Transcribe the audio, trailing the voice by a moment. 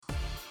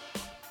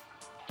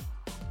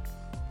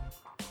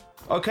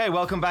Okay,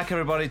 welcome back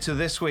everybody to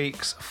this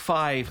week's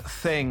 5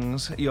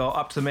 Things, your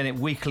up-to-the-minute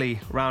weekly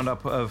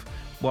roundup of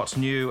what's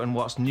new and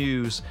what's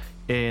news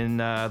in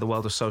the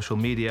world of social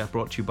media,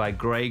 brought to you by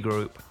Grey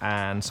Group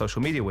and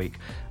Social Media Week.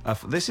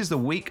 This is the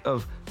week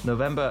of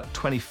November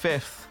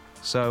 25th,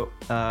 so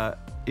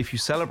if you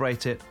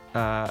celebrate it,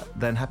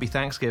 then happy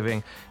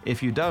Thanksgiving.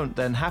 If you don't,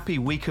 then happy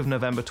week of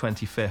November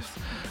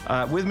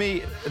 25th. With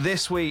me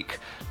this week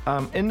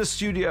in the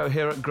studio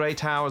here at Grey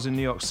Towers in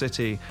New York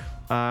City,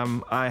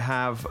 I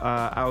have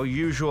our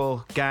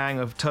usual gang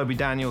of Toby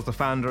Daniels, the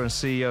founder and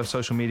CEO of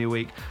Social Media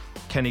Week,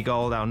 Kenny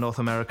Gold, our North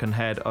American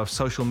head of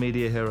social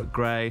media here at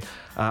Grey,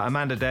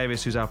 Amanda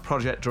Davis, who's our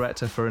project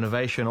director for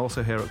innovation,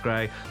 also here at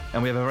Grey,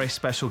 and we have a very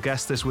special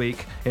guest this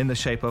week in the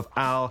shape of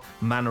Al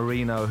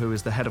Manarino, who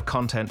is the head of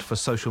content for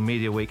Social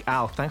Media Week.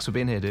 Al, thanks for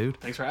being here, dude.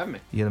 Thanks for having me.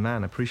 You're the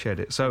man. I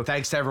appreciate it. So,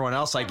 thanks to everyone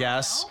else, I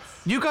guess.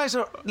 You guys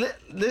are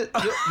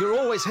you're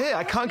always here.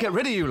 I can't get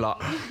rid of you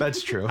lot.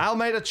 That's true. Al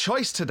made a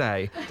choice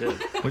today,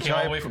 Which came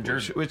all the way from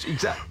Jersey.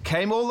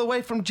 Came all the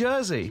way from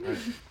Jersey.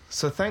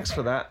 So thanks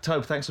for that,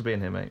 Tobe. Thanks for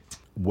being here, mate.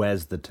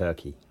 Where's the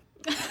turkey?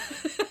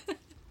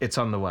 It's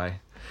on the way.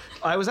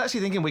 I was actually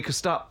thinking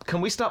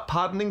can we start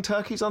pardoning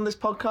turkeys on this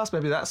podcast?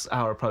 Maybe that's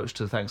our approach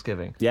to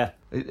Thanksgiving. Yeah.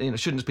 It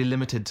shouldn't just be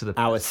limited to the...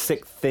 Our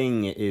 6th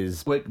thing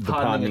is We're the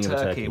pardoning pardoning a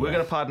of a turkey. We're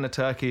going to pardon a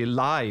turkey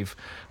live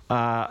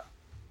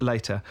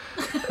later.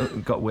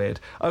 Got weird.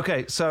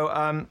 Okay,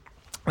 so...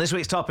 this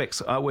week's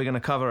topics, we're going to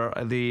cover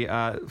the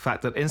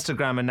fact that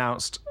Instagram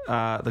announced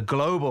the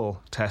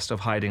global test of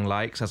hiding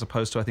likes, as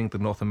opposed to, I think, the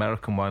North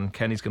American one.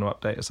 Kenny's going to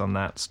update us on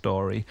that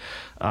story.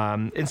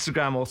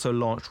 Instagram also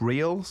launched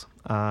Reels.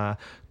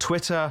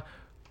 Twitter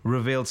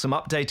revealed some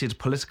updated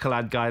political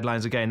ad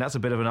guidelines. Again, that's a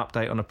bit of an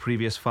update on a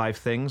previous 5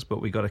 things, but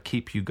we got to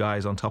keep you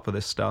guys on top of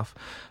this stuff.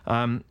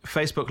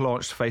 Facebook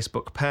launched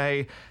Facebook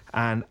Pay,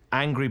 and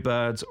Angry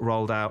Birds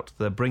rolled out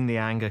the Bring the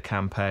Anger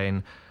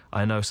campaign.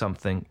 I know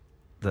something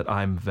that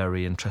I'm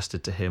very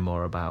interested to hear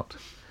more about.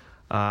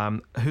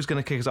 Who's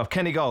going to kick us off?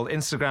 Kenny Gold,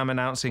 Instagram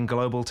announcing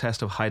global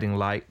test of hiding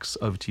likes.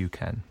 Over to you,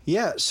 Ken.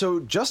 Yeah, so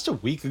just a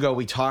week ago,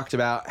 we talked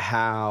about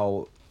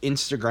how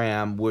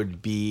Instagram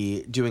would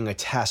be doing a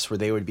test where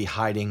they would be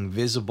hiding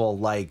visible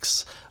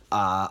likes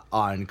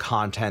on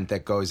content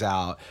that goes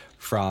out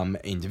from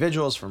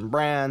individuals, from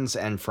brands,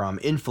 and from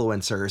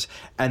influencers.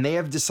 And they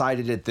have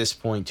decided at this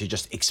point to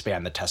just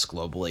expand the test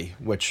globally,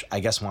 which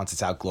I guess once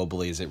it's out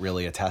globally, is it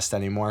really a test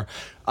anymore?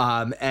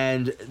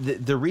 And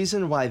the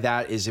reason why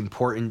that is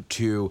important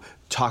to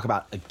talk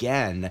about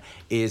again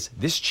is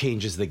this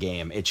changes the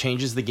game. It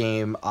changes the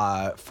game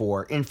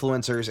for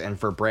influencers and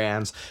for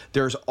brands.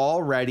 There's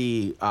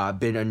already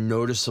been a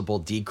noticeable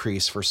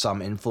decrease for some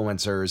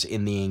influencers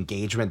in the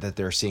engagement that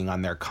they're seeing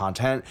on their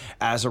content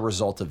as a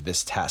result of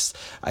this test.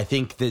 I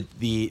think that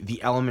the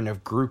element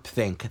of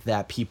groupthink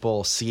that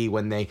people see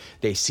when they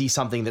see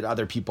something that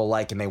other people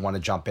like and they want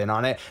to jump in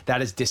on it,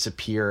 that has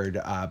disappeared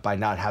by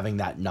not having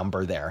that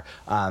number there.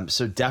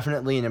 So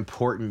definitely an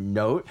important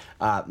note.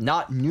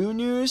 Not new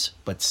news,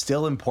 but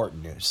still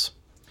important news.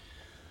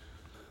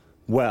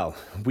 Well,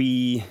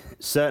 we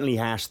certainly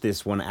hashed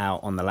this one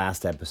out on the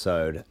last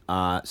episode.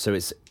 So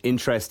it's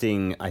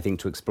interesting, I think,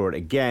 to explore it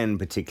again,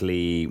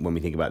 particularly when we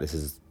think about this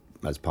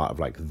as part of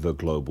like the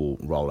global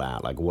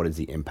rollout. Like, what is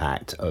the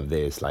impact of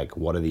this? Like,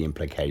 what are the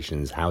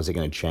implications? How is it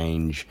going to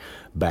change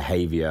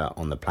behavior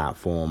on the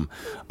platform?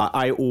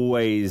 I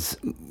always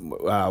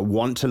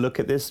want to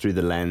look at this through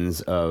the lens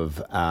of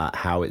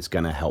how it's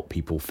going to help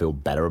people feel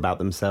better about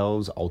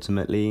themselves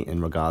ultimately in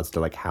regards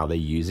to like how they're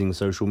using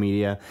social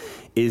media.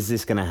 Is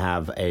this going to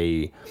have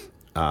a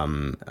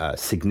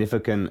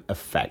significant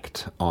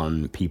effect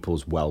on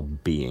people's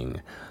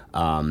well-being?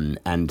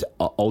 And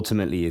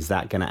ultimately, is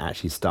that going to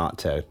actually start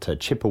to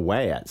chip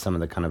away at some of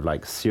the kind of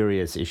like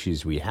serious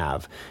issues we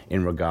have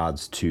in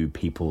regards to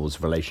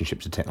people's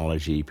relationship to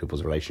technology,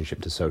 people's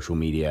relationship to social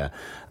media,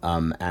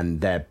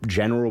 and their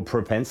general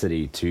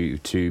propensity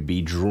to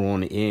be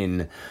drawn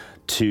in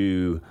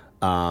to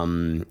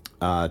these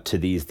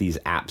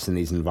apps and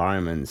these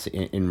environments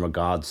in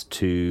regards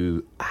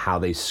to how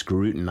they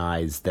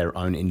scrutinize their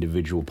own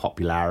individual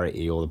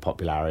popularity or the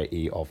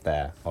popularity of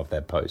their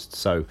posts.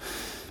 So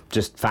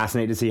just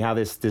fascinated to see how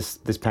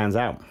this pans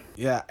out.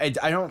 Yeah, I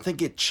don't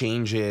think it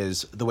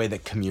changes the way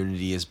that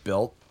community is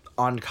built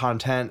on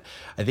content.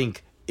 I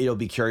think it'll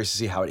be curious to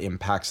see how it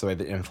impacts the way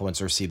that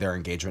influencers see their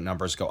engagement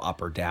numbers go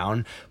up or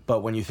down.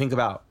 But when you think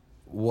about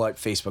what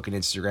Facebook and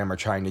Instagram are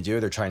trying to do,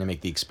 they're trying to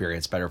make the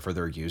experience better for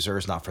their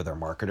users, not for their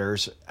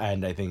marketers.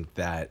 And I think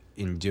that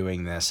in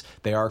doing this,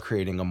 they are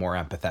creating a more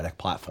empathetic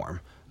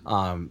platform.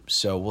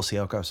 So we'll see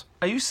how it goes.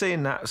 Are you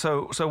seeing that?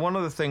 So one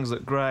of the things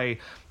that Grey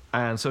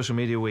and Social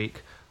Media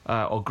Week,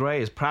 or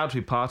Grey is proud to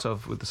be part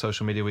of with the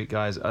Social Media Week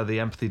guys, are the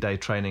Empathy Day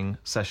training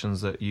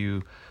sessions that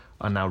you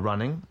are now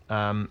running.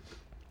 Are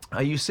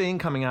you seeing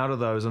coming out of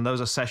those, and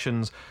those are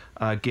sessions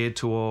geared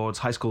towards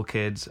high school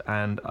kids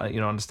and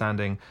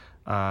understanding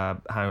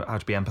how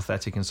to be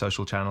empathetic in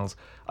social channels.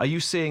 Are you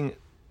seeing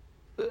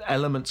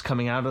elements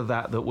coming out of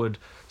that would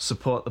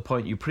support the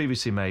point you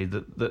previously made,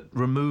 that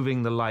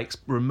removing the likes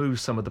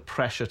removes some of the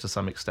pressure to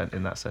some extent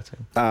in that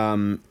setting?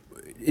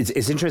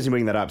 It's interesting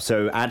bringing that up.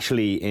 So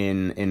actually,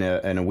 in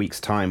a week's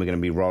time, we're going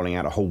to be rolling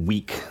out a whole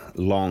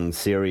week-long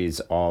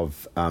series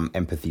of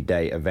Empathy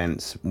Day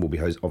events. We'll be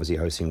obviously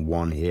hosting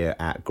one here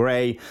at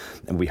Grey,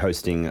 and we'll be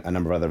hosting a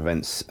number of other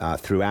events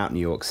throughout New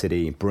York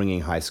City,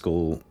 bringing high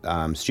school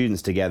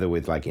students together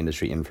with like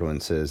industry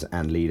influencers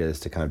and leaders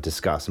to kind of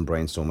discuss and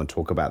brainstorm and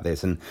talk about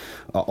this, and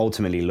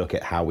ultimately look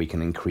at how we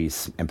can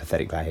increase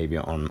empathetic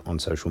behavior on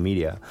social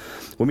media.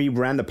 When we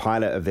ran the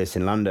pilot of this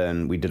in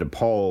London, we did a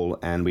poll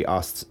and we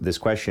asked this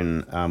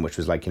question, which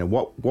was like,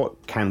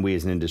 what can we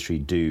as an industry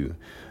do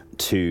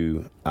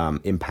to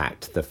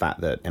impact the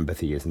fact that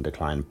empathy is in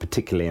decline,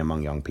 particularly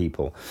among young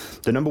people?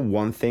 The number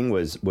one thing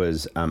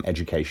was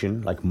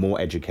education, like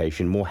more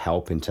education, more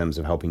help in terms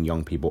of helping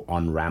young people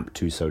on-ramp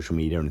to social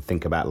media and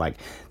think about like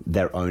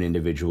their own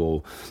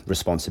individual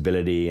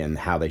responsibility and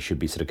how they should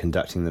be sort of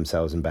conducting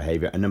themselves in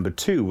behavior. And number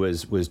two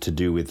was to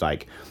do with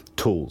like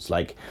tools,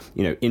 like,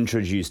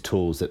 introduce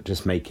tools that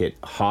just make it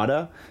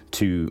harder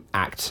to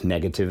act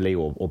negatively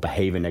or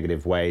behave in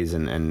negative ways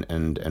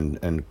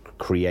and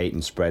create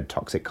and spread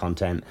toxic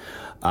content.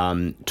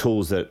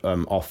 Tools that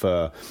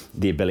offer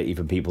the ability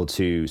for people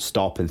to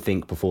stop and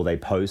think before they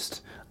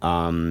post,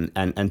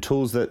 and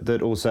tools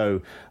that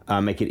also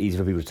make it easy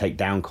for people to take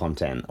down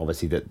content,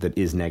 obviously, that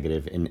is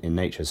negative in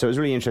nature. So it was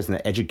really interesting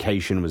that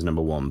education was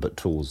number one, but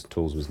tools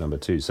was number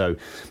two. So,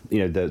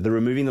 the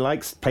removing the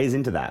likes plays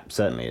into that.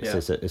 Certainly,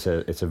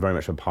 it's a very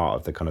much a part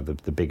of the kind of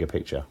the bigger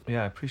picture.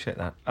 Yeah, I appreciate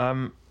that.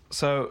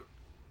 So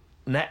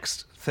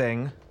next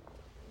thing,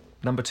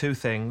 number two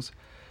things.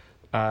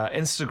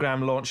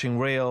 Instagram launching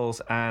Reels,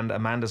 and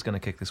Amanda's going to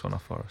kick this one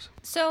off for us.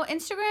 So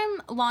Instagram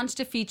launched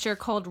a feature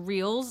called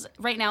Reels.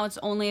 Right now it's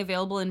only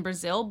available in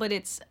Brazil, but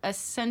it's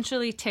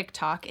essentially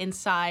TikTok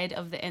inside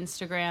of the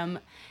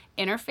Instagram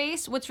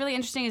interface. What's really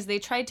interesting is they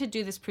tried to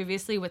do this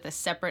previously with a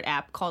separate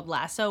app called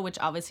Lasso, which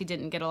obviously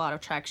didn't get a lot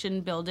of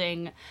traction.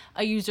 Building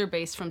a user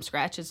base from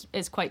scratch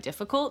is quite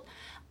difficult.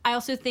 I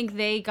also think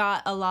they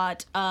got a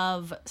lot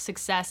of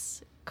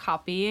success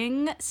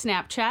copying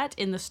Snapchat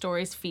in the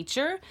stories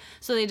feature.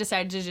 So they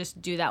decided to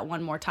just do that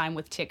one more time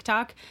with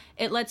TikTok.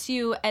 It lets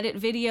you edit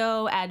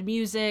video, add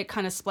music,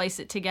 kind of splice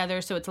it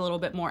together so it's a little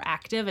bit more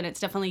active, and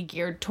it's definitely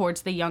geared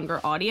towards the younger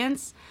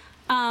audience.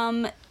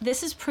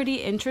 This is pretty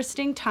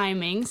interesting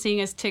timing, seeing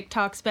as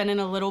TikTok's been in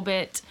a little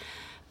bit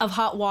of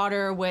hot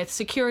water with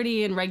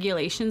security and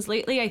regulations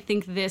lately. I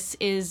think this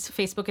is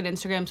Facebook and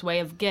Instagram's way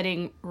of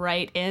getting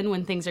right in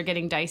when things are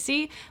getting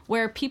dicey,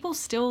 where people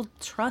still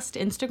trust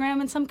Instagram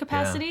in some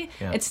capacity.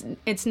 Yeah.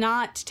 It's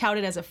not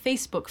touted as a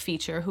Facebook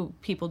feature who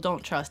people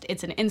don't trust.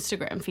 It's an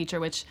Instagram feature,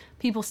 which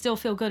people still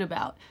feel good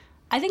about.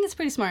 I think it's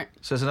pretty smart.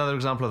 So it's another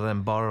example of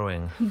them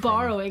borrowing.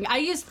 I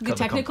used the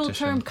technical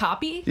term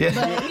copy. Yeah.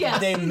 But yes.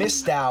 They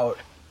missed out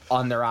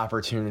on their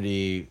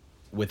opportunity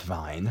with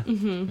Vine.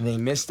 Mm-hmm. They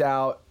missed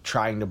out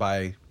trying to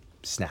buy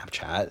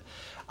Snapchat.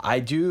 I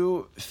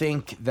do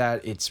think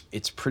that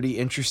it's pretty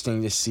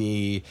interesting to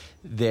see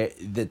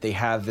that they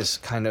have this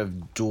kind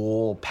of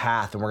dual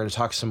path, and we're going to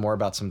talk some more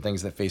about some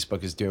things that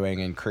Facebook is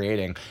doing and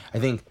creating. I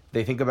think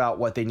they think about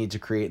what they need to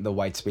create in the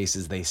white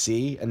spaces they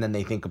see, and then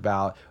they think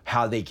about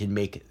how they can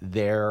make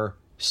their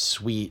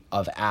suite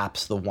of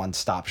apps the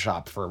one-stop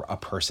shop for a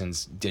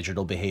person's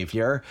digital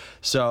behavior.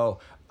 So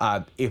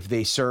if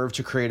they serve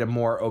to create a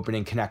more open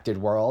and connected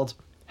world,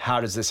 how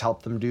does this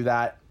help them do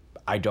that?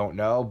 I don't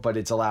know, but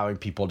it's allowing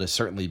people to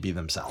certainly be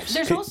themselves.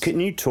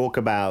 Can you talk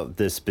about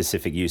the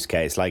specific use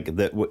case? Like,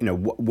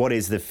 what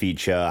is the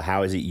feature?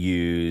 How is it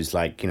used?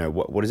 Like,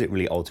 what is it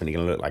really ultimately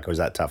going to look like? Or is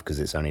that tough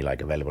because it's only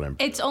like available in?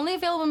 It's only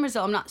available in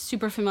Brazil. I'm not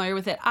super familiar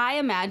with it. I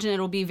imagine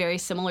it'll be very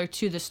similar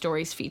to the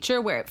Stories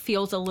feature, where it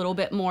feels a little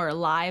bit more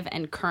live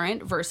and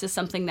current versus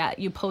something that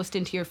you post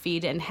into your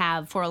feed and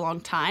have for a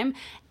long time.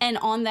 And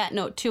on that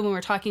note, too, when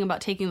we're talking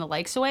about taking the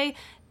likes away,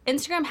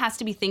 Instagram has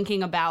to be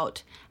thinking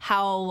about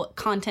how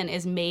content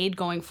is made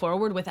going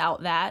forward.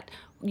 Without that,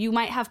 you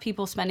might have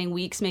people spending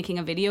weeks making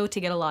a video to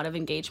get a lot of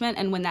engagement,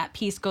 and when that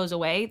piece goes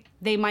away,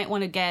 they might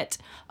want to get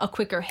a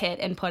quicker hit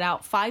and put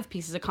out 5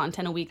 pieces of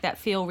content a week that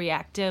feel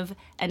reactive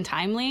and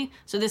timely.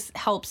 So this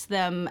helps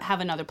them have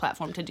another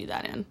platform to do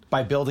that in.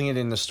 By building it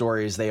into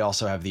stories, they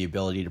also have the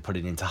ability to put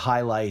it into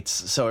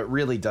highlights, so it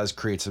really does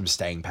create some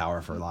staying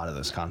power for a lot of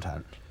this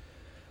content.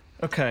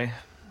 Okay.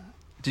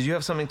 Did you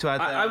have something to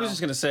add there? I was just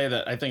going to say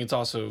that I think it's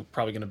also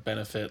probably going to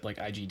benefit like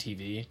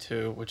IGTV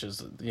too, which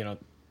is,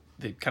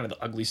 the kind of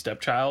the ugly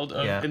stepchild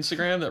of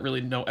Instagram that really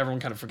everyone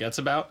kind of forgets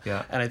about.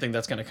 Yeah. And I think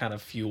that's going to kind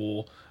of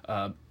fuel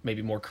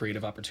maybe more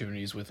creative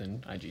opportunities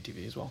within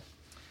IGTV as well.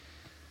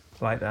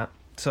 Like that.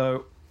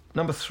 So,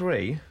 number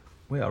 3,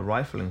 we are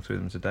rifling through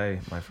them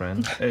today, my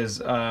friend, is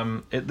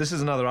this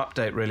is another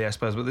update really, I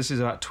suppose, but this is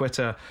about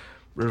Twitter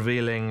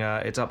revealing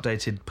its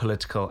updated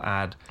political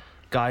ad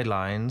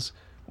guidelines,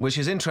 which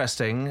is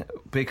interesting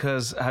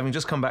because having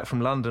just come back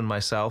from London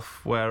myself,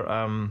 where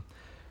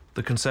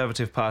the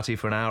Conservative Party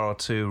for an hour or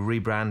two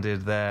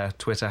rebranded their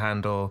Twitter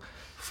handle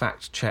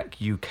Fact Check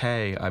UK,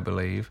 I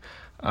believe.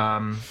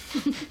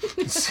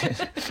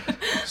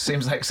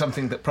 Seems like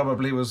something that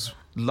probably was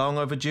long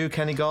overdue,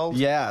 Kenny Gold.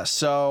 Yeah,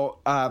 so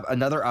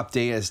another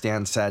update, as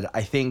Dan said,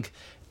 I think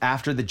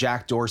after the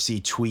Jack Dorsey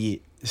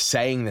tweet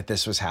saying that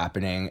this was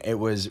happening, it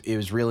was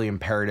really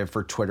imperative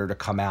for Twitter to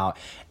come out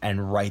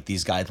and write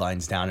these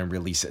guidelines down and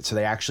release it. So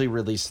they actually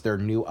released their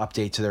new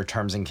update to their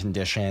terms and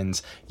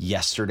conditions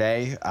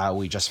yesterday.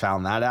 We just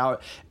found that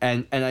out.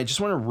 And I just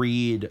want to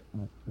read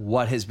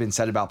what has been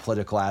said about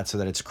political ads so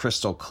that it's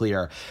crystal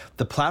clear.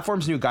 The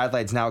platform's new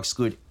guidelines now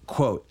exclude,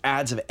 quote,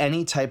 ads of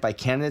any type by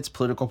candidates,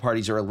 political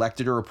parties, or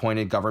elected or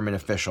appointed government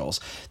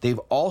officials. They've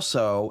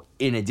also,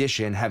 in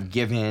addition, have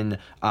given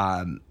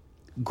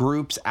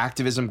groups,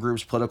 activism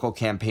groups, political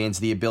campaigns,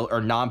 the ability, or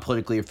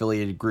non-politically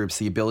affiliated groups,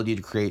 the ability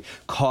to create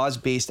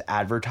cause-based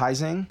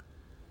advertising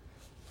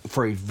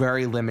for a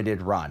very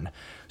limited run.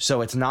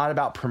 So it's not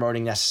about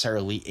promoting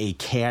necessarily a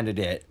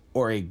candidate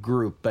or a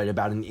group, but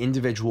about an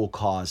individual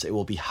cause. It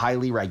will be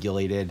highly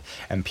regulated,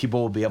 and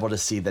people will be able to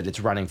see that it's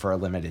running for a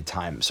limited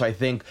time. So I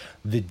think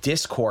the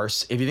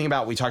discourse, if you think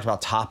about, we talked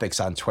about topics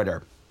on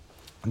Twitter,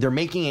 they're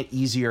making it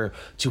easier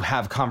to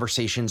have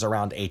conversations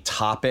around a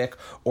topic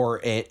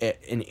or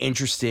an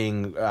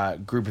interesting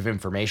group of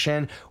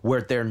information.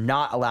 Where they're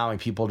not allowing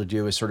people to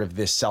do is sort of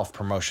this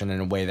self-promotion in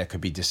a way that could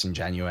be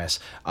disingenuous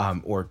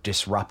or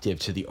disruptive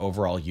to the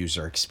overall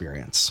user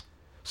experience.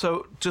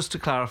 So just to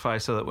clarify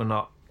so that we're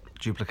not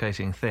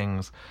duplicating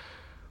things,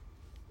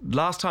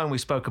 last time we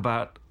spoke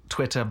about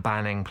Twitter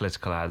banning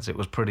political ads, it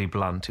was pretty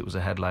blunt. It was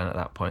a headline at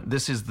that point.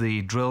 This is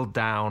the drilled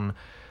down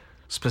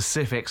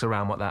specifics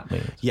around what that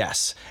means.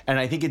 Yes. And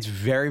I think it's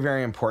very,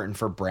 very important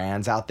for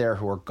brands out there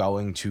who are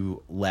going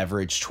to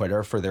leverage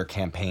Twitter for their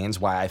campaigns.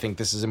 Why I think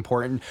this is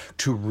important,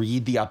 to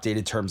read the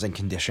updated terms and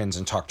conditions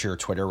and talk to your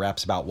Twitter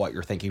reps about what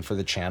you're thinking for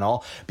the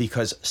channel,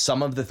 because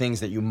some of the things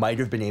that you might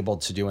have been able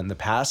to do in the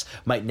past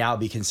might now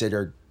be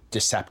considered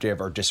deceptive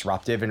or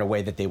disruptive in a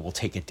way that they will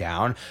take it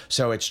down.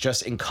 So it's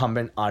just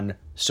incumbent on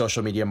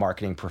social media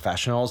marketing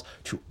professionals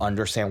to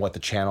understand what the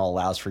channel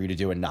allows for you to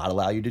do and not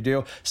allow you to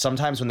do.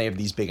 Sometimes when they have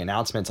these big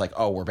announcements like,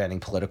 oh, we're banning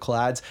political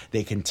ads,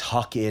 they can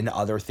tuck in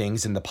other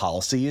things in the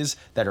policies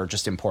that are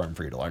just important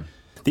for you to learn.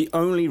 The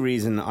only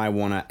reason I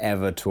want to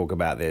ever talk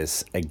about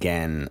this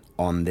again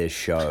on this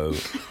show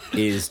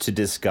is to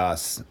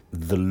discuss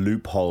the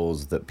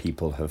loopholes that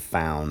people have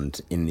found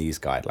in these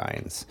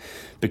guidelines.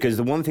 Because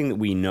the one thing that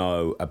we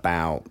know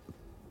about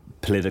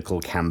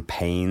political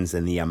campaigns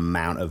and the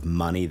amount of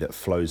money that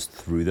flows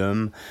through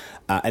them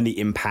and the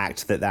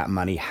impact that that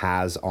money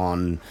has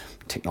on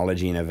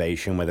technology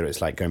innovation, whether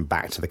it's like going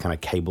back to the kind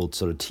of cabled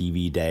sort of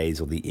TV days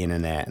or the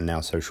internet and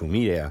now social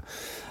media,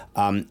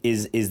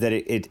 is that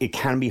it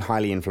can be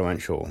highly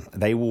influential.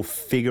 They will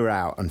figure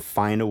out and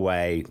find a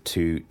way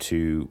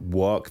to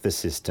work the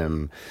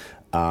system,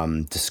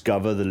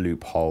 discover the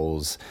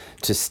loopholes,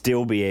 to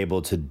still be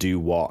able to do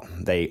what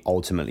they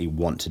ultimately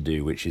want to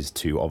do, which is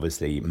to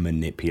obviously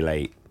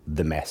manipulate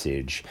the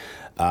message,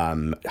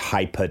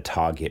 hyper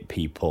target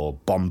people,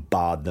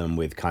 bombard them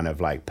with kind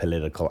of like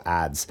political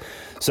ads.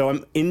 So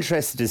I'm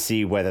interested to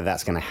see whether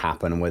that's going to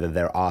happen, whether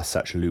there are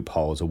such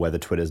loopholes, or whether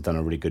Twitter's done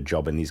a really good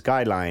job in these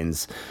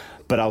guidelines.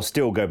 But I'll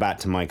still go back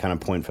to my kind of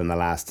point from the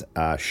last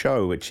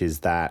show, which is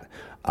that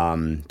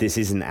this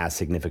isn't as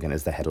significant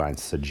as the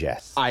headlines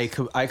suggest. I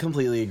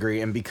completely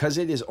agree. And because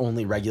it is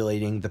only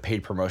regulating the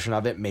paid promotion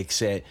of it,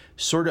 makes it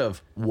sort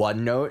of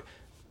one note.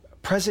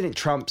 President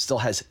Trump still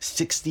has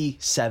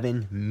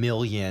 67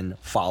 million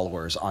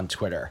followers on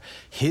Twitter.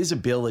 His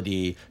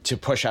ability to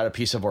push out a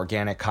piece of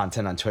organic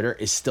content on Twitter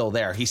is still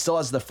there. He still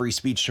has the free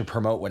speech to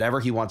promote whatever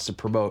he wants to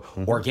promote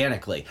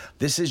organically.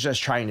 This is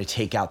just trying to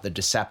take out the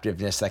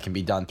deceptiveness that can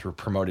be done through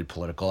promoted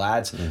political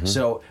ads.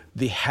 So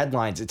the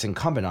headlines, it's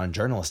incumbent on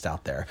journalists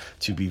out there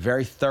to be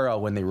very thorough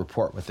when they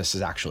report what this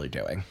is actually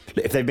doing.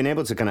 If they've been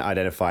able to kind of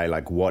identify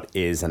like what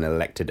is an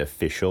elected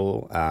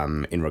official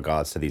in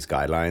regards to these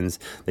guidelines,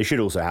 they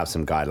should also have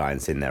some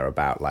guidelines in there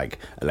about like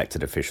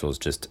elected officials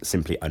just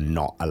simply are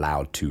not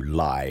allowed to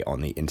lie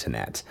on the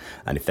internet.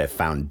 And if they're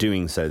found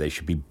doing so, they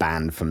should be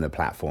banned from the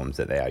platforms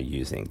that they are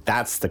using.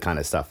 That's the kind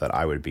of stuff that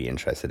I would be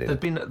interested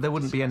in. There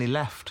wouldn't be any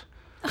left.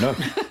 No.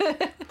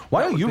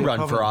 Why don't you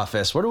run for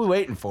office? What are we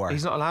waiting for?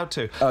 He's not allowed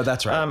to. Oh,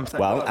 that's right.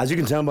 Well, as you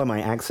can tell by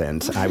my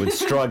accent, I would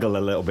struggle a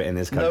little bit in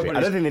this country. I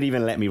don't think they'd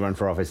even let me run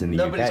for office in the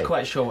UK. Nobody's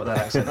quite sure what that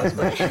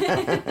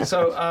accent is.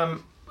 So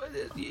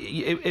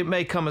it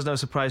may come as no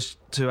surprise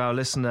to our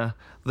listener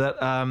that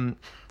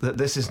that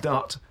this is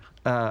not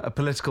a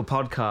political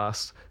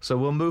podcast, so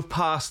we'll move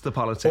past the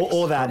politics.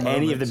 Or that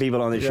any of the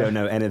people on this show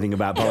know anything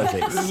about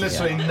politics.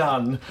 Literally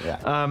none.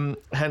 Yeah.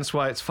 Hence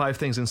why it's 5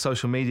 things in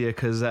social media,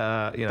 because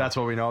That's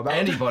what we know about.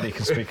 Anybody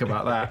can speak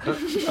about that.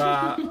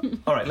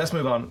 All right, let's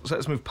move on. So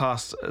let's move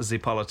past the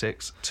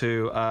politics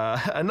to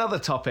another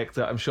topic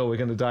that I'm sure we're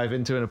going to dive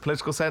into in a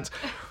political sense.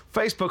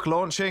 Facebook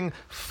launching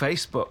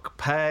Facebook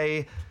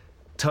Pay.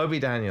 Toby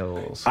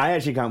Daniels. I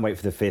actually can't wait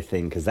for the fifth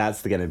thing, because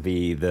that's going to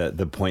be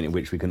the point at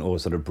which we can all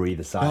sort of breathe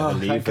a sigh of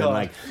relief and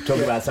like talk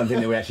about something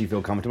that we actually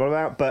feel comfortable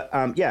about. But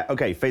yeah,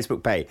 okay,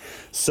 Facebook Pay.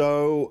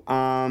 So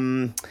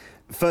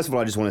first of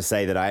all, I just want to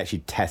say that I actually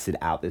tested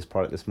out this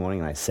product this morning,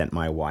 and I sent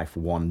my wife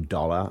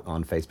 $1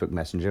 on Facebook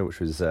Messenger,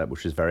 which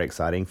was very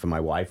exciting for my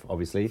wife,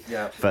 obviously.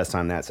 Yeah. First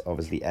time that's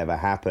obviously ever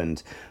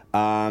happened.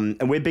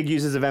 And we're big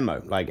users of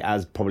Venmo, like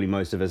as probably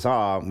most of us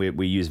are.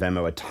 We use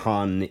Venmo a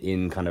ton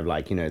in kind of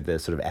like, you know, the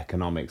sort of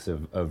economics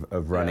of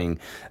running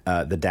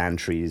the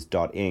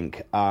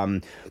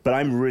Dantrees.inc. But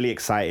I'm really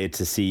excited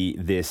to see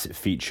this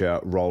feature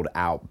rolled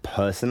out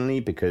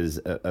personally, because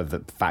of the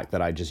fact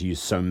that I just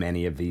use so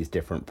many of these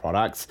different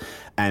products,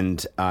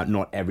 and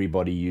not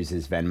everybody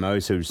uses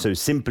Venmo. So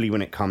simply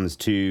when it comes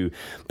to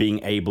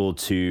being able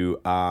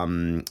to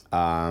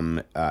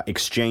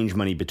exchange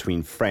money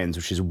between friends,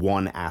 which is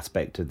one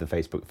aspect of the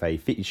Facebook Pay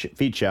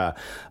feature,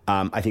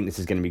 I think this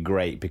is going to be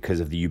great because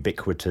of the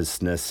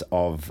ubiquitousness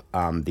of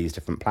these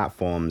different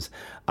platforms.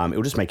 It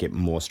will just make it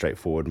more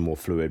straightforward, more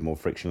fluid, more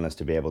frictionless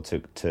to be able to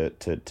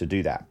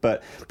do that.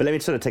 But let me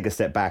sort of take a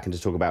step back and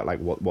just talk about like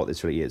what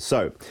this really is.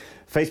 So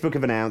Facebook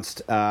have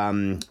announced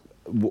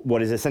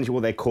what is essentially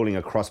what they're calling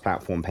a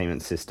cross-platform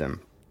payment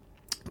system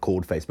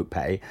called Facebook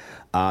Pay.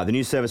 The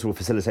new service will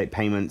facilitate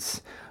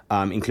payments,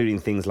 including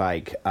things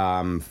like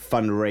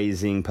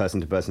fundraising,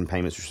 person-to-person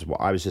payments, which is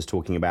what I was just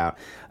talking about,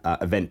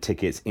 event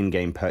tickets,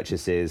 in-game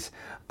purchases,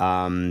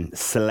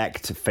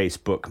 select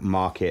Facebook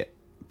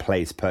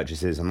Marketplace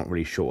purchases. I'm not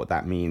really sure what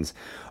that means,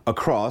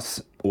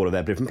 across all of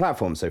their different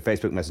platforms, so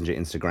Facebook Messenger,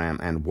 Instagram,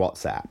 and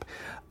WhatsApp.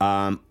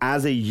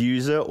 As a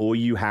user, all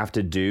you have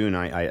to do, and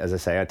I as I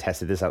say, I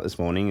tested this out this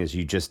morning, is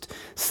you just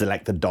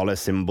select the dollar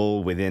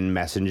symbol within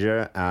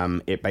Messenger.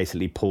 It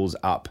basically pulls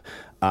up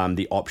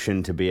the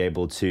option to be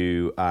able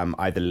to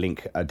either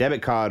link a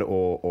debit card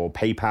or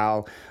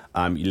PayPal.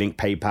 You link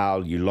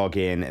PayPal, you log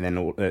in, and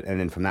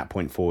then from that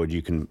point forward,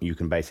 you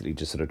can basically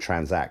just sort of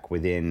transact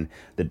within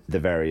the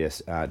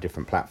various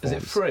different platforms.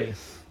 Is it free?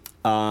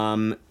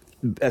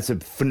 That's a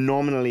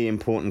phenomenally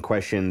important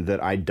question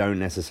that I don't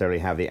necessarily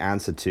have the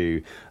answer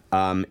to.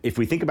 If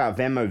we think about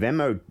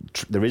Venmo,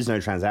 there is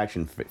no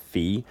transaction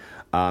fee,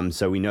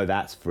 so we know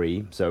that's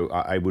free. So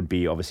I would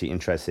be obviously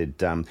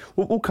interested.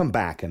 We'll come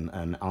back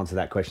and answer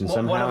that question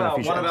somehow.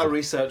 One of our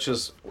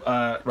researchers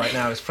right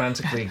now is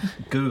frantically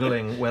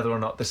Googling whether or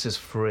not this is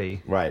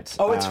free. Right.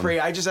 Oh, it's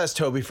free. I just asked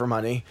Toby for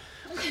money.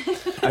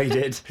 Oh, you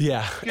did?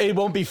 Yeah. It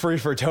won't be free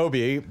for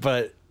Toby,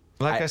 but...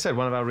 Like I said,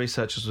 one of our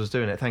researchers was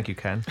doing it. Thank you,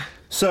 Ken.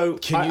 So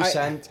Can you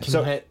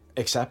hit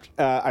accept?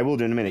 I will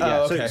do in a minute. Yeah.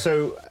 Okay.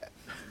 So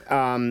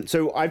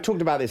I've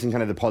talked about this in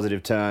kind of the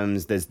positive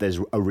terms. There's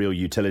a real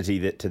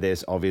utility to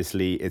this.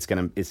 Obviously, it's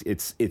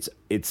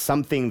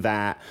something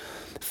that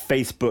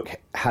Facebook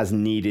has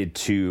needed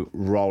to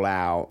roll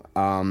out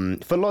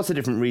for lots of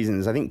different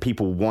reasons. I think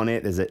people want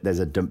it. There's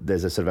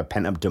a sort of a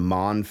pent up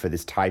demand for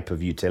this type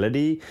of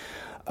utility.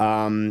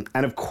 And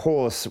of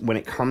course, when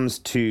it comes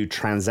to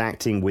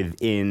transacting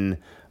within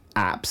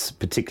apps,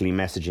 particularly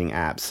messaging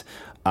apps,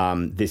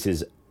 this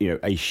is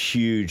a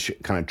huge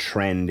kind of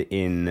trend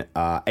in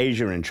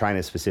Asia and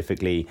China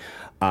specifically.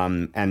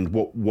 And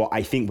what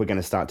I think we're going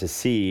to start to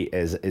see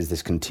is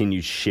this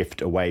continued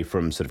shift away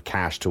from sort of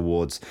cash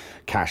towards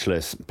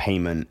cashless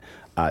payment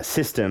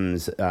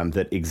systems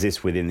that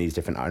exist within these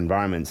different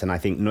environments. And I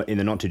think in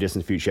the not too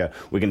distant future,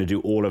 we're going to do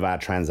all of our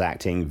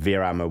transacting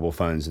via our mobile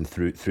phones and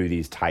through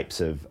these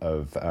types of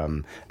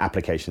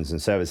applications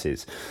and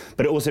services.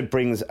 But it also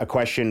brings a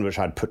question which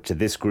I'd put to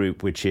this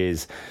group, which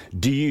is,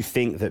 do you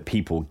think that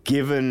people,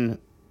 given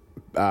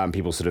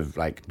people's sort of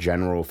like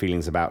general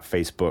feelings about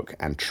Facebook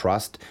and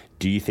trust,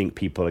 do you think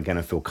people are going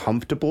to feel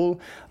comfortable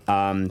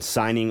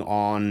signing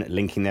on,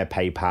 linking their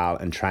PayPal,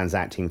 and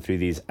transacting through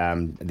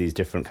these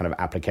different kind of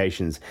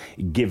applications,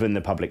 given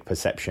the public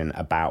perception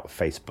about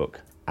Facebook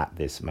at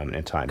this moment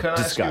in time? Can I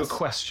ask you a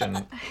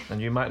question?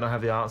 And you might not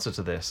have the answer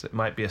to this. It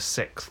might be a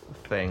sixth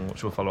thing,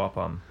 which we'll follow up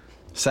on.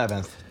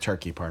 Seventh,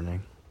 turkey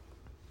pardoning.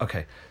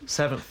 Okay,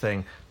 seventh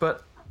thing.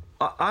 But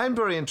I'm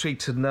very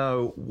intrigued to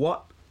know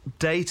what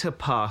data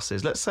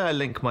passes. Let's say I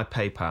link my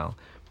PayPal.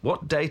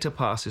 What data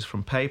passes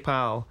from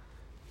PayPal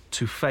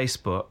to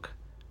Facebook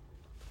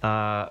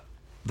that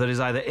is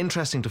either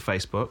interesting to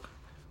Facebook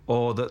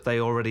or that they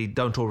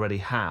don't already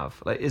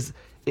have? Like, is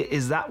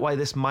that why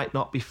this might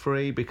not be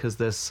free,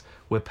 because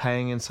we're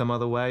paying in some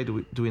other way?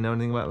 Do we know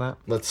anything about that?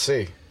 Let's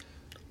see.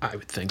 I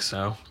would think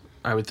so.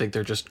 I would think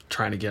they're just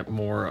trying to get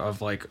more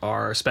of like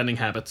our spending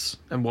habits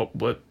and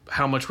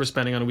how much we're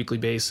spending on a weekly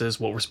basis,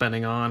 what we're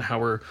spending on, how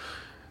we're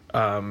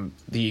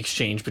the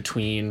exchange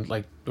between,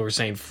 like we were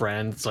saying,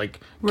 friends, like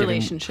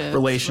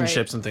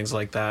relationships and things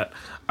like that.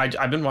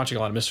 I've been watching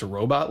a lot of Mr.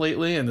 Robot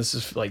lately, and this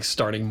is like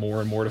starting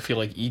more and more to feel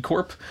like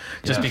E-Corp,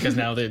 just because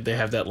now they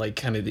have that like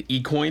kind of the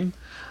E-coin.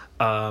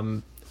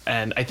 And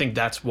I think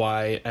that's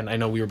why, and I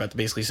know we were about to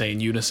basically say in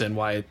unison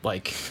why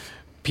like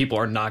people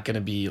are not going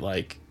to be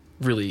like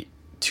really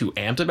too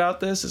amped about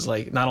this, is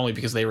like not only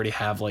because they already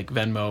have like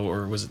Venmo,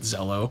 or was it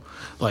Zello,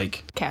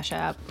 like Cash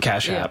App,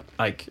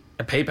 like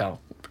PayPal.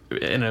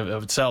 in and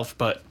of itself,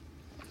 but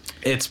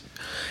it's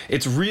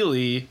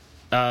really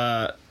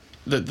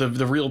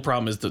the real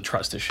problem is the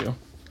trust issue.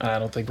 I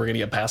don't think we're going to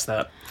get past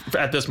that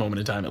at this moment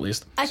in time, at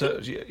least.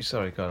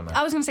 Sorry, go on, Matt.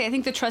 I was going to say, I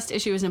think the trust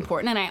issue is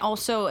important, and I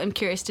also am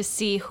curious to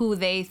see who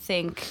they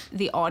think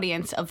the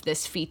audience of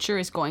this feature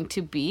is going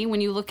to be.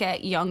 When you look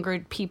at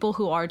younger people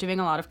who are doing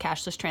a lot of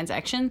cashless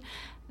transaction,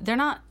 they're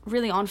not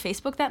really on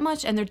Facebook that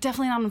much, and they're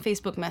definitely not on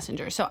Facebook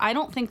Messenger. So I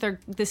don't think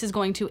this is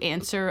going to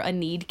answer a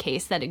need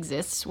case that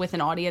exists with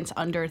an audience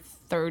under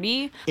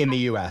 30. In the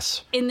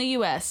U.S. In the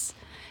U.S.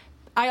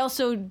 I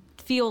also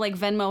feel like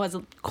Venmo has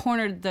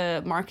cornered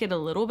the market a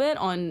little bit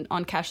on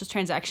cashless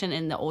transaction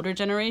in the older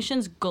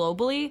generations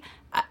globally.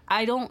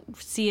 I don't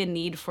see a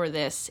need for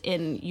this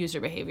in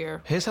user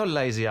behavior. Here's how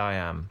lazy I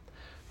am.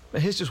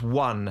 Here's just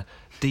one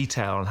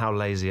detail on how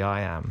lazy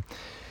I am.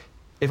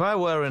 If I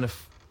were in a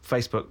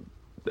Facebook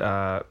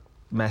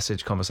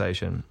message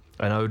conversation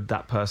and owed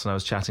that person I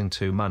was chatting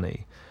to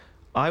money,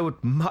 I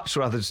would much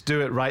rather just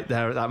do it right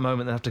there at that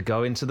moment than have to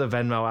go into the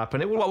Venmo app.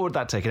 And what would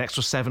that take? An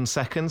extra 7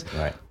 seconds?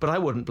 Right. But I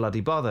wouldn't bloody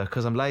bother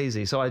because I'm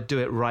lazy. So I'd do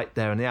it right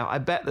there in the app. I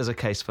bet there's a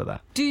case for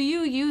that. Do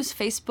you use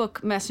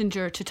Facebook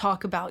Messenger to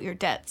talk about your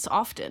debts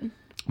often?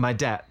 My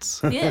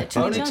debts. Yeah,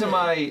 only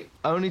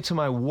to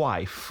my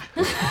wife,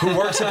 Who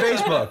works at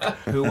Facebook?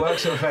 who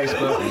works at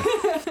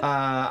Facebook,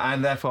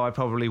 and therefore I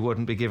probably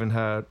wouldn't be giving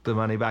her the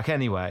money back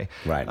anyway.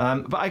 Right.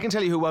 But I can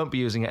tell you who won't be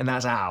using it, and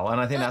that's Al. And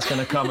I think that's going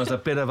to come as a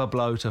bit of a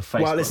blow to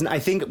Facebook. Well, listen, I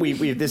think we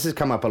this has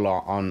come up a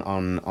lot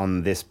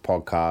on this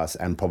podcast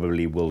and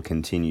probably will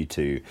continue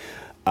to.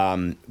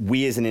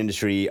 We as an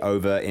industry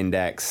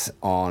over-index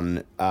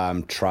on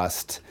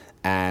trust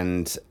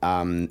and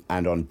on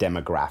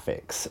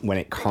demographics when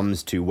it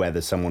comes to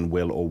whether someone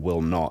will or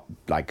will not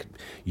like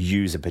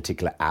use a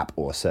particular app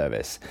or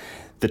service.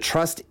 The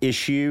trust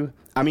issue,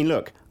 I mean,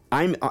 look,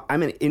 I'm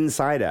an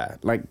insider.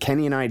 Like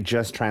Kenny and I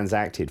just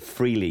transacted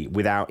freely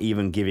without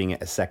even giving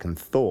it a second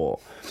thought.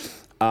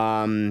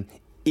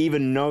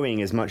 Even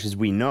knowing as much as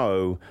we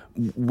know,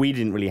 we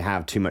didn't really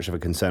have too much of a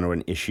concern or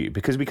an issue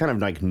because we kind of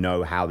like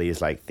know how these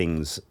like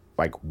things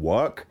like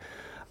work.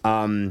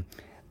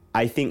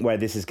 I think where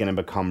this is going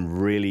to become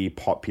really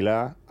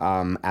popular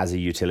as a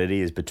utility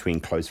is between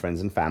close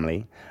friends and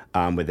family,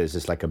 where there's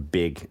just like a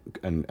big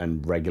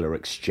and regular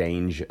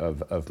exchange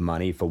of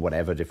money for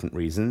whatever different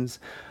reasons.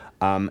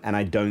 And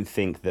I don't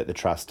think that the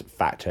trust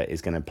factor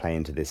is going to play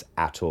into this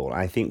at all.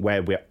 I think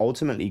where we're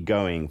ultimately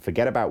going,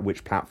 forget about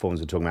which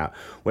platforms we're talking about,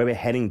 where we're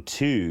heading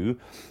to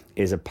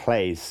is a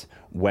place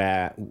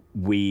where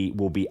we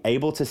will be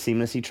able to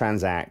seamlessly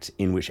transact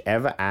in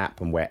whichever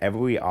app and wherever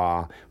we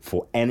are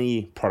for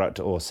any product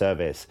or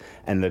service.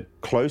 And the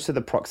closer the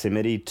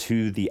proximity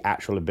to the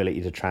actual ability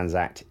to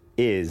transact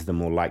is, the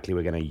more likely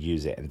we're going to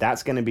use it. And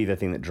that's going to be the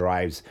thing that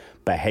drives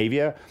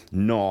behavior,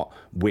 not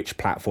which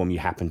platform you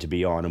happen to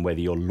be on and whether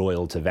you're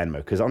loyal to Venmo.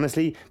 Because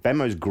honestly,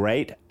 Venmo's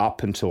great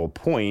up until a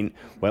point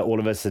where all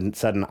of a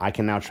sudden I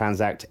can now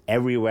transact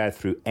everywhere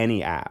through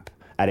any app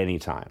at any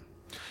time.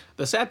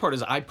 The sad part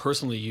is I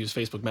personally use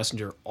Facebook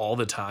Messenger all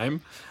the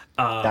time.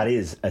 That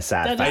is a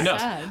sad That fact. is I know.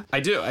 sad. I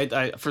do.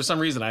 I for some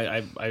reason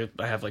I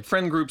have like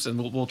friend groups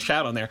and we'll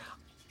chat on there.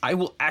 I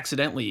will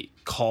accidentally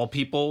call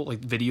people, like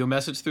video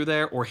message through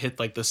there, or hit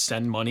like the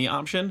send money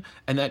option,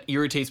 and that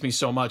irritates me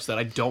so much that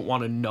I don't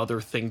want another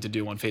thing to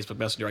do on Facebook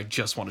Messenger. I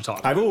just want to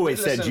talk. I've always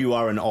said you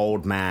are an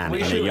old man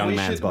in a young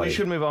man's body. We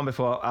should move on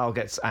before Al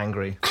gets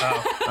angry.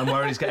 I'm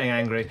worried he's getting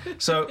angry.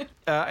 So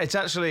it's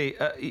actually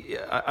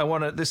I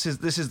want to. This is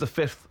the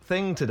fifth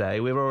thing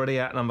today. We're already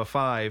at number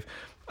 5,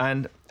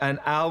 and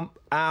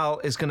Al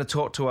is going to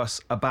talk to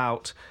us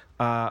about.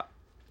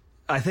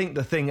 I think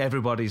the thing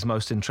everybody's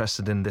most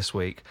interested in this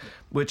week,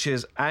 which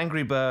is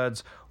Angry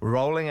Birds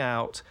rolling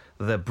out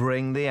the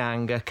Bring the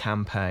Anger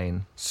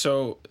campaign.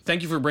 So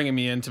thank you for bringing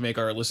me in to make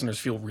our listeners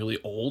feel really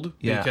old.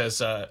 Yeah.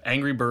 Because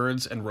Angry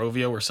Birds and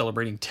Rovio were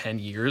celebrating 10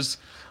 years.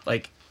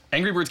 Like,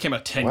 Angry Birds came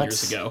out 10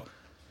 years ago.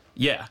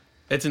 Yeah,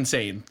 it's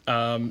insane.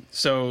 And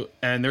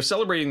they're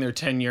celebrating their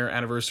 10-year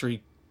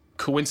anniversary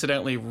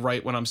coincidentally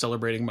right when I'm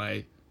celebrating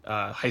my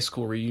high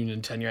school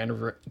reunion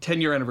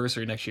 10-year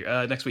anniversary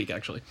next week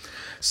actually.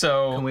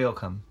 So Can we all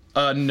come?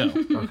 No.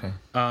 Okay.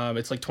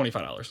 It's like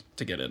 $25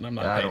 to get it, and I'm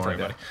not I paying don't for want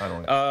to anybody. go. I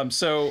don't want to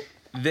So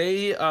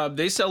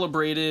they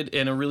celebrated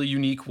in a really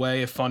unique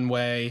way, a fun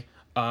way,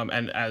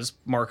 and as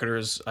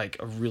marketers, like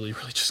a really,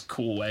 really just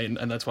cool way,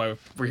 and that's why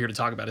we're here to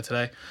talk about it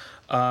today.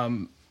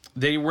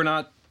 They were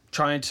not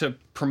trying to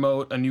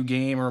promote a new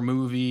game or a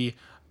movie.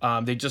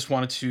 They just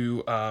wanted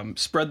to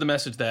spread the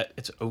message that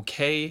it's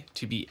okay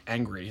to be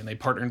angry. And they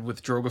partnered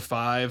with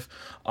Droga5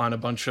 on a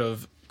bunch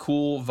of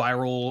cool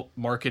viral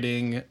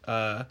marketing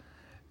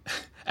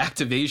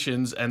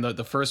activations. And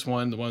the first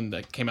one, the one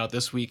that came out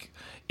this week,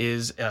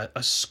 is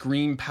a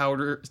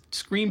screen-powered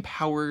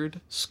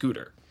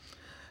scooter.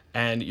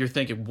 and you're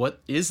thinking,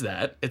 what is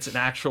that? It's an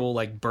actual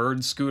like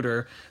bird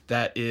scooter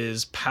that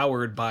is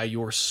powered by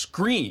your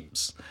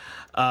screams.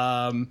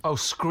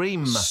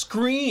 Screams.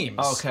 Screams.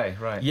 Okay,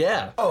 right.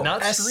 Yeah. Oh,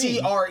 not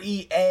Scream.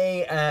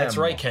 SCREAM. That's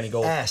right, Kenny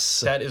Gold. S.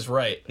 That is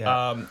right.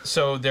 Yeah.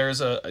 So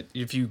there's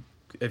if you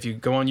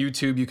go on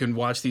YouTube, you can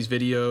watch these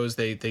videos.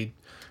 They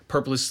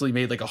purposely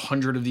made like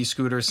 100 of these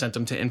scooters, sent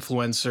them to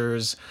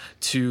influencers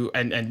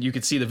and you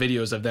could see the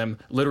videos of them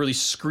literally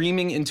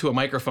screaming into a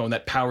microphone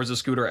that powers a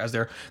scooter as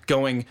they're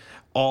going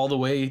all the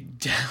way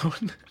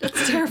down.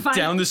 It's terrifying.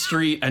 Down the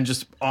street and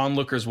just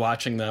onlookers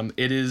watching them.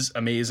 It is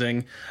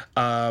amazing.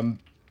 They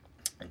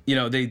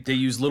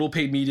use little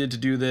paid media to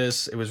do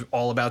this. It was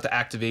all about the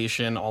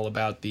activation, all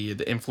about the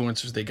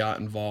influencers they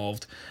got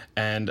involved.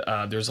 And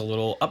there's a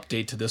little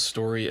update to this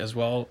story as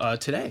well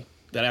today.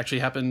 That actually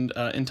happened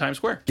in Times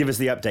Square. Give us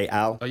the update,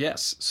 Al. Oh,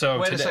 yes. So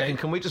Wait today, a second.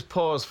 Can we just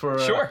pause for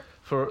Sure.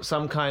 for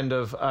some kind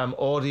of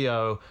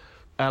audio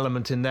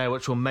element in there,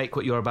 which will make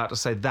what you're about to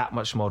say that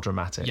much more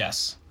dramatic?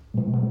 Yes.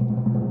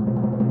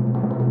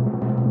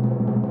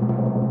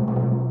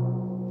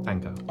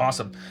 And go.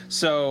 Awesome.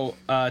 So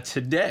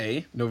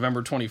today,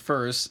 November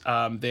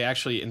 21st, they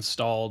actually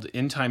installed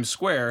in Times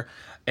Square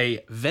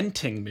a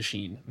venting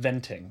machine.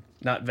 Venting,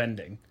 not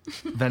vending.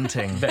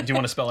 Venting. Do you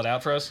want to spell it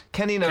out for us?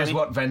 Kenny knows Kenny?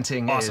 what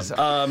venting is.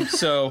 Awesome.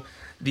 So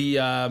they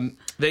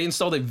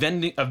installed a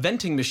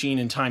venting machine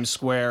in Times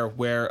Square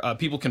where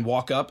people can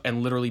walk up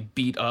and literally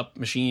beat up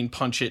machine,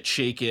 punch it,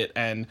 shake it,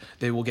 and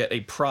they will get a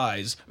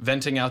prize,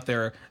 venting out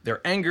their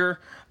anger,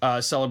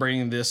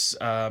 celebrating this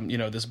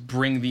this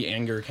Bring the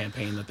Anger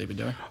campaign that they've been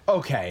doing.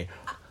 Okay.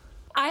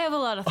 I have a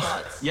lot of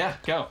thoughts. Yeah,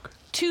 go.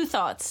 2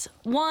 thoughts.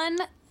 One,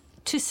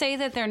 to say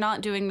that they're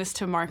not doing this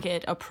to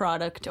market a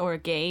product or a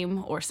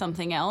game or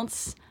something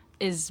else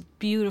is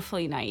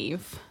beautifully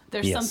naive.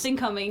 There's Yes. something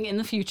coming in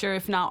the future,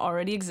 if not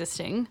already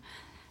existing.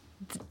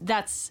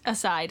 That's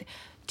aside.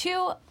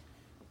 2,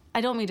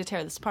 I don't mean to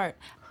tear this apart.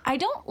 I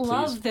don't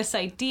love this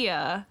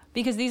idea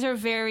because these are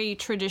very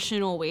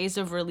traditional ways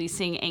of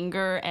releasing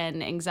anger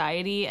and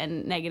anxiety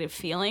and negative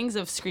feelings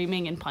of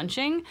screaming and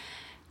punching.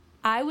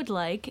 I would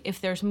like, if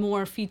there's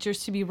more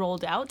features to be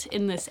rolled out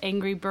in this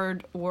Angry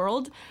Bird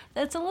world,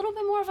 that's a little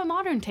bit more of a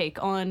modern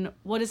take on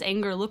what does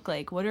anger look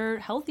like? What are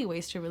healthy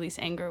ways to release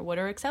anger? What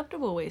are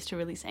acceptable ways to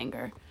release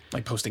anger?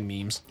 Like posting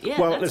memes. Yeah,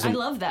 Well, I listen.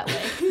 love that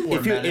way.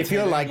 If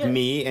you're like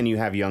me and you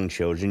have young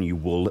children, you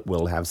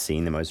will have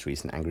seen the most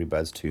recent Angry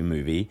Birds 2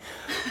 movie,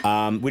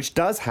 which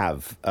does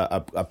have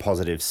a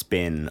positive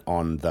spin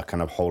on the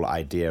kind of whole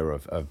idea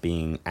of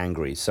being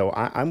angry. So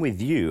I'm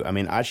with you. I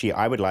mean, actually,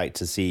 I would like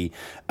to see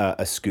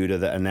a scooter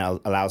that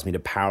allows me to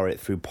power it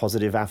through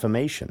positive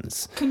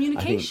affirmations.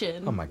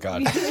 Communication. Oh my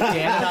God.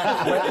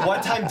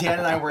 One time Dan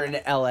and I were in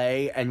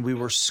LA and we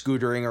were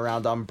scootering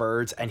around on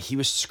birds and he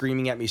was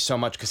screaming at me so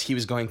much because he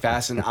was going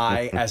fast and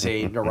I, as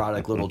a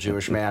neurotic little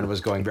Jewish man,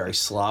 was going very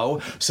slow.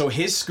 So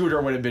his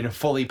scooter would have been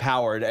fully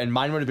powered and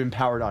mine would have been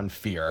powered on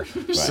fear.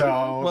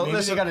 So Well, maybe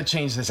listen, we got to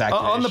change this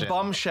activation. On the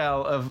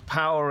bombshell of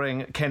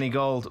powering Kenny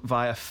Gold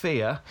via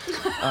fear,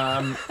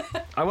 I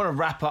want to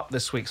wrap up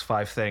this week's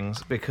 5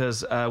 things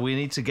because we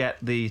need to get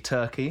the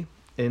turkey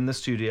in the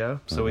studio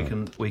so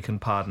we can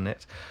pardon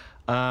it.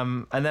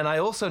 And then I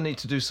also need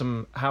to do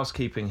some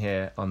housekeeping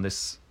here on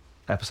this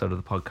episode of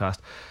the podcast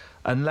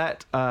and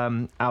let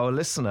our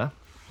listener,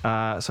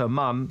 so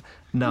Mum,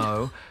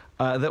 know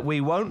that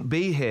we won't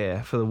be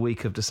here for the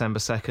week of December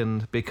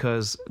 2nd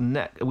because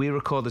we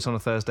record this on a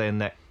Thursday and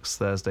next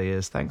Thursday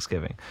is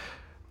Thanksgiving.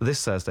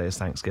 This Thursday is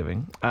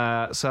Thanksgiving.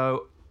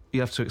 So you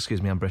have to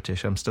excuse me, I'm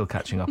British. I'm still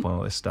catching up on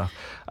all this stuff.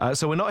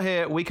 So we're not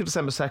here week of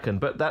December 2nd,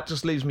 but that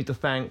just leaves me to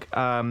thank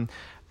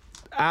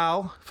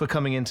Al for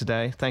coming in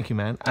today. Thank you,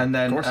 man. And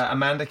then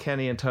Amanda,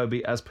 Kenny, and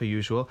Toby, as per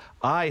usual.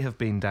 I have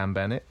been Dan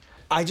Bennett.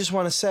 I just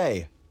want to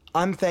say,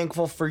 I'm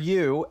thankful for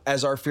you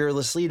as our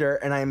fearless leader,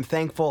 and I am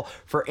thankful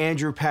for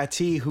Andrew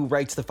Pattee, who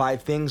writes the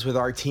 5 things with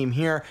our team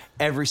here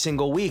every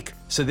single week.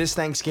 So this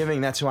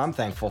Thanksgiving, that's who I'm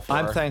thankful for.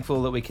 I'm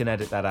thankful that we can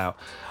edit that out.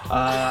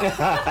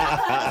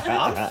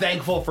 I'm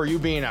thankful for you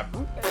being a...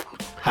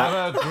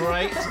 Have a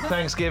great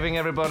Thanksgiving,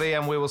 everybody,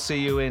 and we will see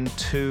you in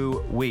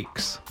 2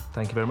 weeks.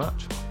 Thank you very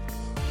much.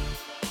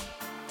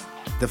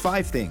 The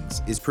 5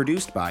 Things is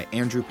produced by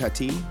Andrew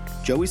Pattee,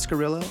 Joey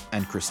Scarillo,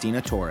 and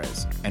Christina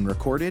Torres, and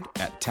recorded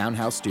at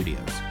Townhouse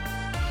Studios.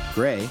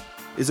 Gray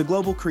is a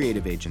global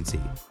creative agency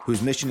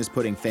whose mission is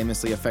putting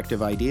famously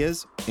effective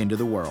ideas into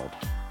the world.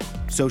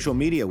 Social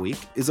Media Week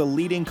is a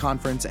leading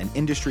conference and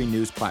industry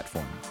news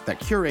platform that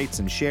curates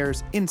and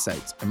shares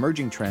insights,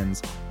 emerging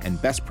trends,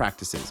 and best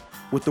practices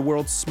with the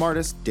world's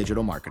smartest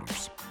digital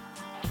marketers.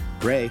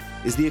 Gray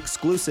is the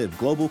exclusive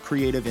global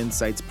creative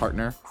insights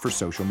partner for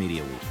Social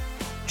Media Week.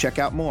 Check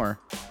out more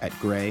at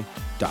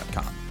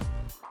gray.com.